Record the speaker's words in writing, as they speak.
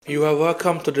You are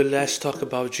welcome to the Let's Talk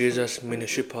About Jesus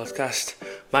Ministry podcast.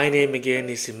 My name again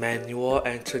is Emmanuel,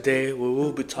 and today we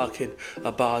will be talking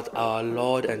about our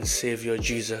Lord and Savior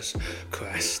Jesus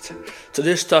Christ.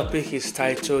 Today's topic is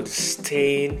titled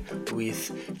Staying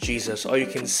with Jesus, or you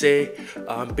can say,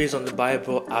 based on the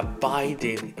Bible,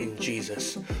 Abiding in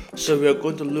Jesus. So we are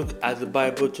going to look at the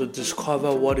Bible to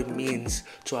discover what it means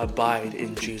to abide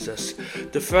in Jesus.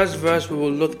 The first verse we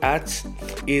will look at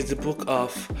is the book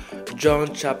of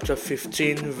John chapter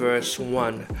 15 verse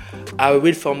 1. I will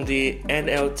read from the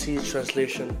NLT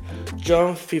translation.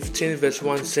 John 15 verse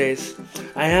 1 says,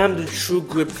 I am the true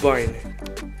grapevine,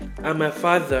 and my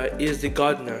Father is the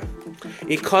gardener.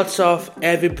 He cuts off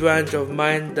every branch of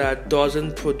mine that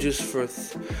doesn't produce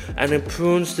fruit, and he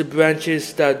prunes the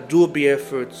branches that do bear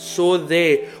fruit, so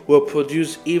they will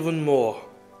produce even more.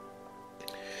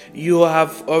 You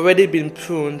have already been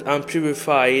pruned and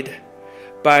purified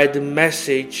by the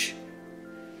message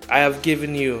I have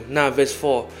given you. Now verse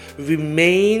 4.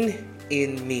 Remain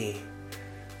in me.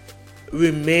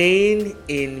 Remain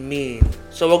in me.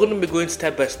 So we're going to be going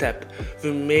step by step.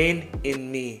 Remain in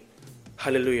me.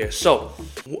 Hallelujah. So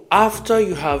after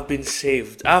you have been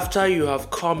saved, after you have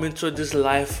come into this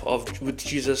life with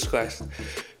Jesus Christ,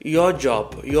 your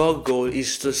job, your goal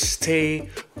is to stay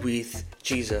with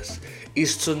Jesus,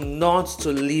 is to not to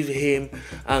leave him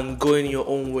and go in your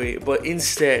own way, but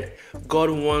instead God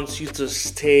wants you to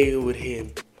stay with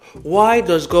him. Why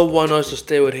does God want us to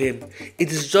stay with him?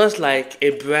 It is just like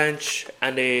a branch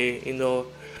and a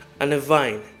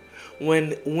vine.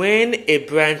 When a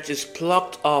branch is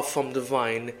plucked off from the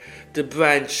vine, the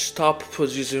branch stops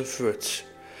producing fruit.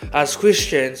 As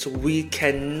Christians, we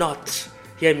cannot,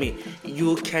 hear me,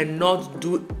 you cannot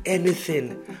do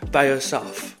anything by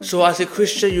yourself. So as a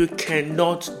Christian, you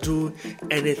cannot do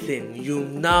anything. You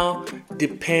now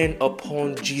depend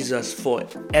upon Jesus for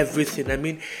everything. I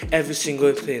mean, every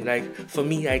single thing. Like for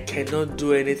me, I cannot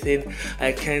do anything.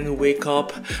 I can't wake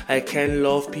up. I can't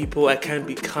love people. I can't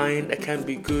be kind. I can't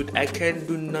be good. I can't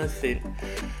do nothing.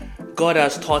 God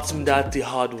has taught me that the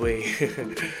hard way.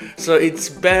 So it's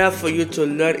better for you to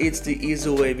learn it the easy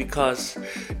way, because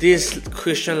this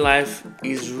Christian life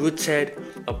is rooted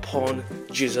upon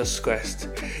Jesus Christ.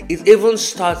 It even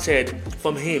started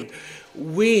from him.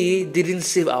 We didn't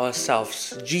save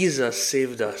ourselves. Jesus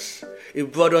saved us. He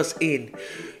brought us in.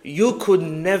 You could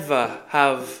never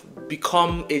have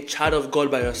become a child of God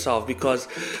by yourself, because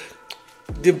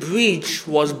the bridge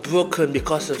was broken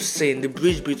because of sin. The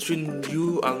bridge between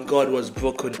you and God was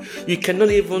broken. You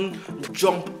cannot even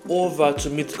jump over to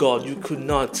meet God. You could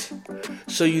not.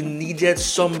 So you needed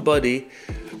somebody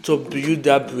to build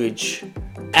that bridge.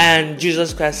 And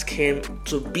Jesus Christ came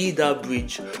to be that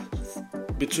bridge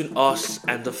between us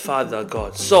and the Father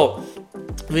God. So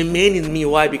remain in me.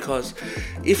 Why? Because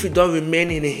if you don't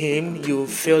remain in him, you will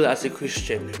fail as a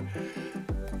Christian.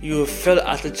 You will fail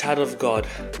as a child of God.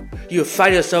 You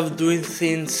find yourself doing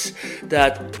things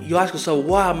that you ask yourself,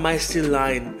 why am I still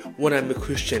lying when I'm a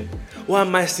Christian? Why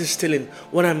am I still stealing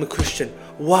when I'm a Christian?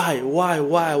 Why?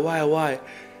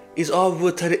 It's all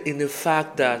rooted in the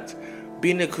fact that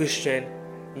being a Christian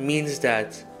means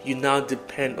that you now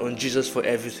depend on Jesus for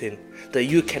everything, that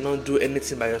you cannot do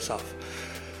anything by yourself.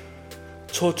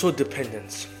 Total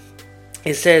dependence.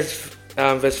 It says,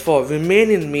 verse 4,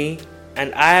 remain in me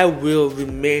and I will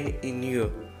remain in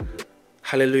you.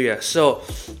 Hallelujah. So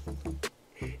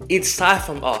it starts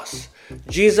from us.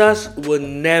 Jesus will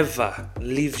never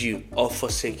leave you or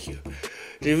forsake you.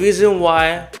 The reason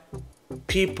why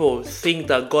people think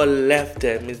that God left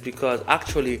them is because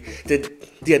actually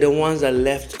they are the ones that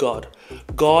left God.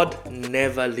 God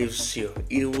never leaves you.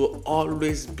 He will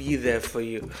always be there for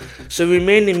you. So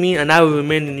remain in me and I will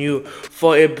remain in you.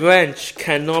 For a branch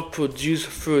cannot produce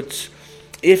fruit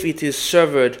if it is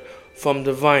severed from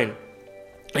the vine.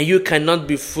 And you cannot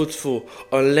be fruitful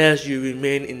unless you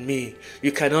remain in me.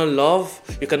 You cannot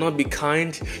love, you cannot be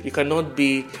kind, you cannot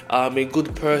be a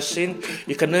good person,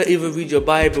 you cannot even read your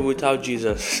Bible without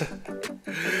Jesus.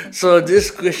 So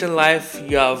this Christian life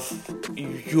you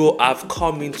have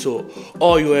come into,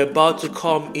 or you're about to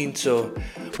come into,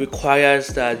 requires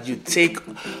that you take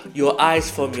your eyes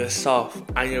from yourself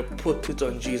and you put it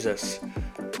on Jesus.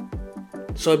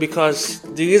 So because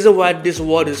the reason why this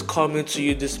word is coming to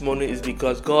you this morning is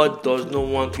because God does not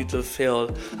want you to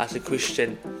fail as a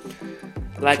Christian.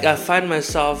 Like I find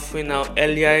myself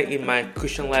earlier in my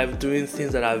Christian life doing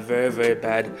things that are very, very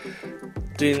bad,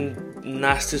 doing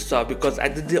nasty stuff because I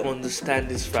didn't understand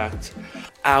this fact.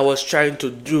 I was trying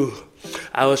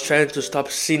to stop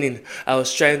sinning. I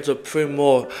was trying to pray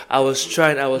more. I was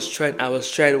trying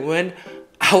when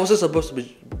I wasn't supposed to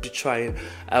be trying.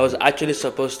 I was actually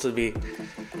supposed to be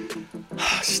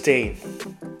staying.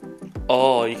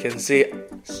 Or you can say,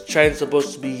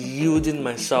 supposed to be yielding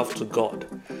myself to God.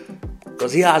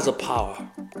 Because He has the power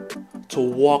to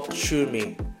walk through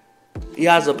me. He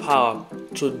has the power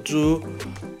to do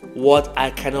what I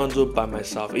cannot do by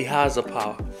myself. He has the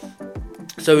power.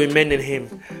 So remain in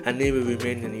Him, and He will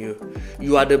remain in you.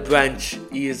 You are the branch,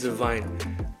 He is the vine.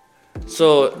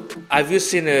 So, have you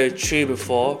seen a tree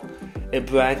before? A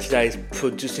branch that is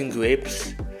producing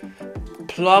grapes?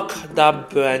 Pluck that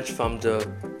branch from the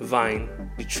vine,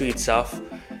 the tree itself.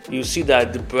 You see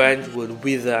that the branch would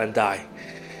wither and die.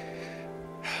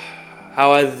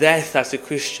 Our death as a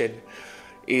Christian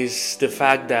is the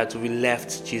fact that we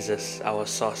left Jesus, our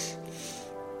source.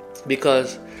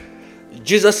 Because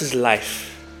Jesus is life.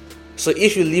 So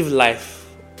if you live life,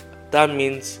 that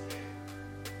means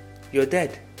you're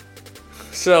dead.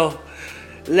 So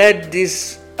let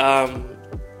this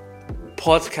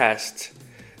podcast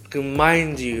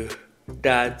remind you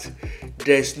that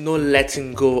there's no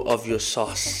letting go of your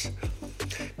source.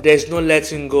 There's no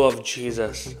letting go of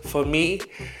Jesus. For me,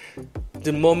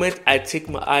 the moment I take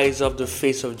my eyes off the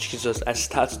face of Jesus, I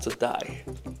start to die.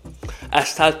 I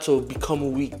start to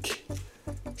become weak.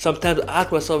 Sometimes I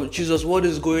ask myself, Jesus, what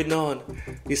is going on?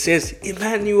 He says,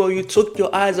 Emmanuel, you took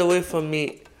your eyes away from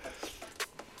me.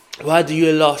 Why do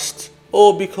you lost?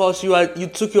 Oh, because you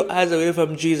took your eyes away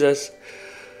from Jesus.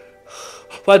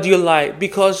 Why do you lie?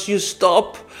 Because you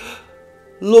stop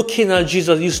looking at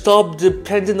Jesus. You stop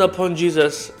depending upon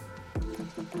Jesus.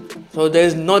 So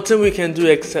there's nothing we can do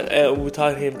except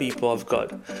without Him, people of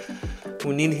God.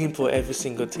 We need Him for every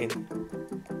single thing.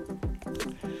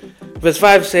 Verse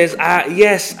 5 says,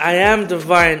 yes, I am the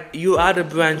vine, you are the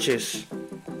branches.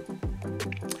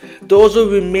 Those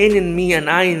who remain in me and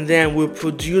I in them will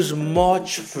produce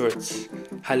much fruit.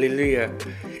 Hallelujah.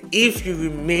 If you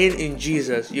remain in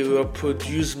Jesus, you will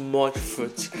produce much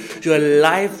fruit. Your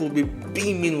life will be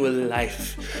beaming with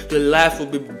life. Your life will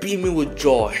be beaming with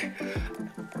joy.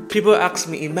 People ask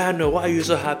me, Emmanuel, why are you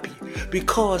so happy?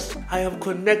 Because I am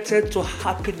connected to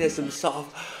happiness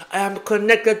Himself. I am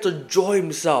connected to joy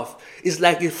Himself. It's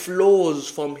like it flows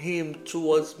from Him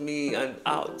towards me and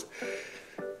out.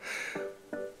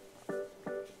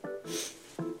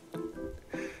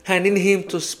 And in Him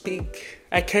to speak.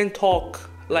 I can't talk.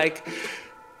 Like,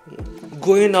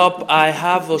 growing up, I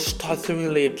have a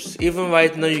stuttering lips. Even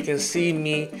right now, you can see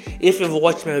me. If you've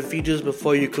watched my videos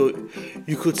before, you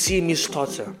could see me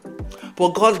stutter. But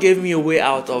God gave me a way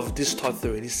out of this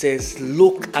stuttering. He says,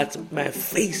 look at my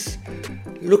face.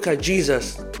 Look at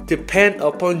Jesus. Depend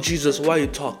upon Jesus while you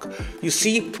talk. You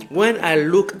see, when I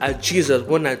look at Jesus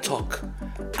when I talk,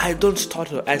 I don't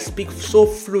stutter. I speak so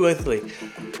fluently.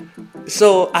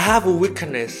 So I have a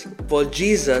weakness, but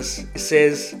Jesus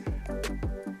says,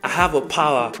 I have a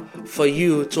power for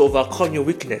you to overcome your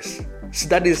weakness. So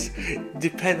that is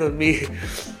depend on me.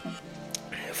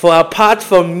 For apart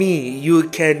from me, you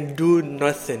can do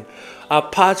nothing.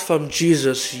 Apart from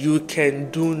Jesus, you can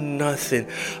do nothing.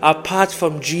 Apart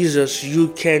from Jesus, you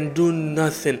can do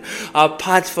nothing.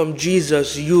 Apart from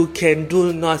Jesus, you can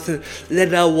do nothing. Let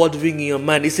that word ring in your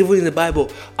mind. It's even in the Bible.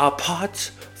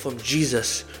 Apart from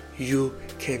Jesus, you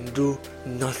can do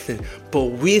nothing. But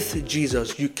with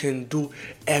Jesus, you can do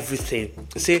everything.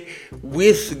 Say,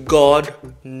 with God,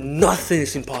 nothing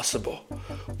is impossible.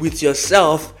 With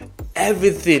yourself,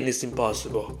 everything is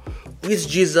impossible. With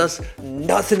Jesus,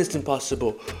 nothing is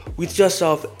impossible. With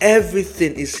yourself,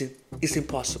 everything is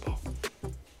impossible.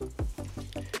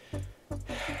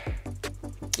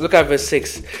 Look at verse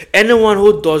 6. Anyone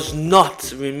who does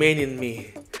not remain in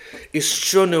me is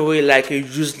thrown away like a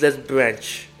useless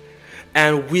branch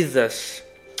and withers.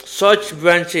 Such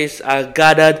branches are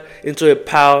gathered into a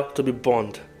pile to be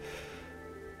burned.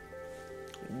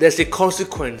 There's a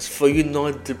consequence for you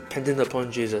not depending upon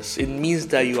Jesus. It means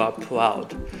that you are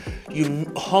proud. You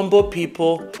humble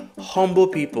people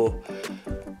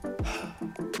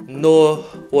know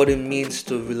what it means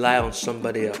to rely on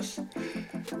somebody else.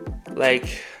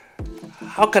 Like,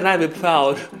 how can I be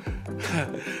proud?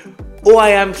 Who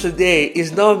I am today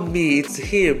is not me, it's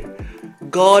Him.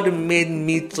 God made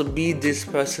me to be this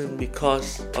person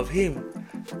because of Him.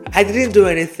 I didn't do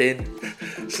anything.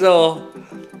 So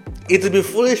it would be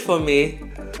foolish for me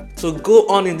to go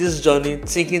on in this journey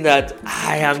thinking that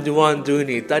I am the one doing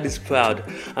it. That is proud.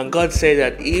 And God said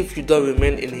that if you don't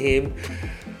remain in Him,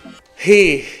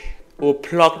 He will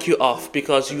pluck you off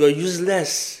because you are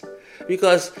useless.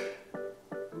 Because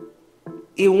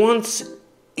He wants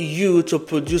you to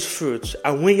produce fruit.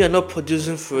 And when you're not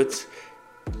producing fruit,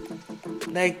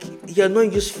 like, you're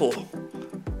not useful.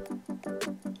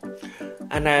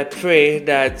 And I pray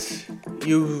that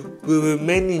you will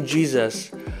remain in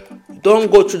Jesus.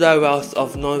 Don't go through that route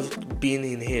of not being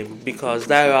in Him, because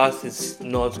that route is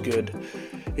not good.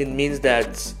 It means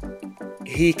that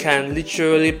He can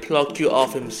literally pluck you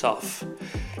off Himself.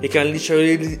 He can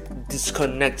literally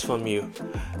disconnect from you.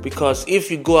 Because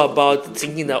if you go about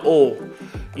thinking that,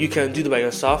 you can do it by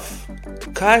yourself,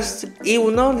 Christ, He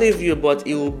will not leave you, but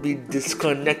He will be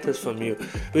disconnected from you.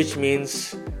 Which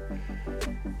means,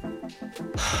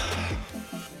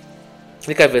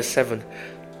 look at verse 7.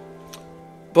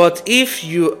 But if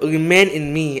you remain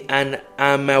in me and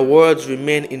my words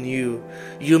remain in you,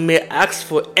 you may ask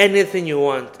for anything you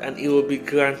want and it will be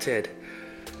granted.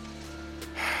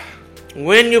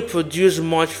 When you produce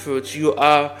much fruit, you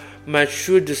are my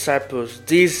true disciples.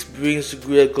 This brings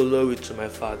great glory to my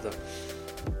Father.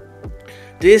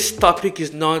 This topic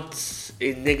is not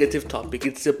a negative topic,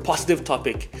 it's a positive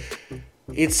topic.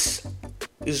 It's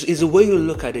the way you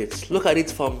look at it. Look at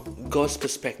it from God's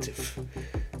perspective.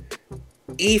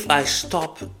 If I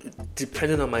stop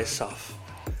depending on myself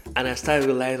and I start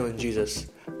relying on Jesus,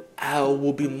 I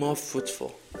will be more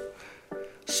fruitful.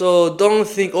 So don't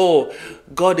think,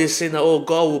 God is saying that,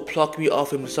 God will pluck me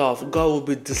off Himself. God will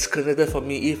be disconnected from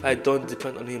me if I don't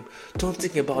depend on Him. Don't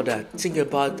think about that. Think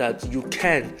about that you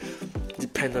can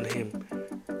depend on Him.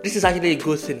 This is actually a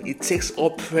good thing. It takes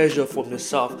all pressure from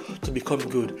yourself to become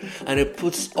good. And it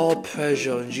puts all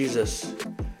pressure on Jesus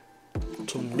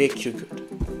to make you good.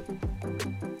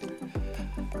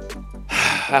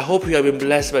 I hope you have been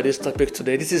blessed by this topic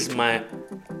today. This is my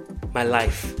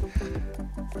life.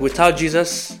 Without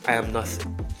Jesus, I am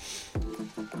nothing.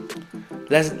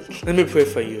 Let me pray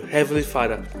for you. Heavenly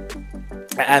Father,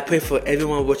 I pray for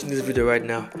everyone watching this video right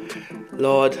now.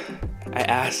 Lord, I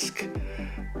ask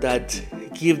that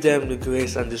give them the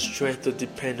grace and the strength to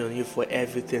depend on you for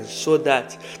everything, so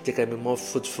that they can be more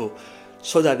fruitful,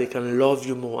 so that they can love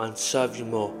you more and serve you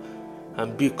more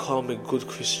and become a good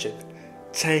Christian.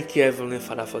 Thank you, Heavenly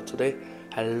Father, for today.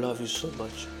 I love you so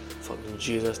much. For in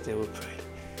Jesus' name we pray.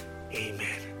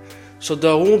 Amen. So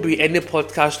there won't be any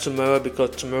podcast tomorrow,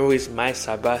 because tomorrow is my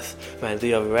Sabbath, my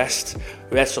day of rest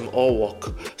from all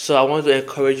work. So I want to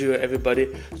encourage you,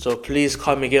 everybody. So please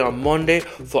come again on Monday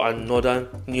for another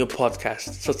new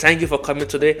podcast. So thank you for coming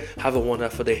today. Have a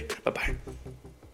wonderful day. Bye-bye.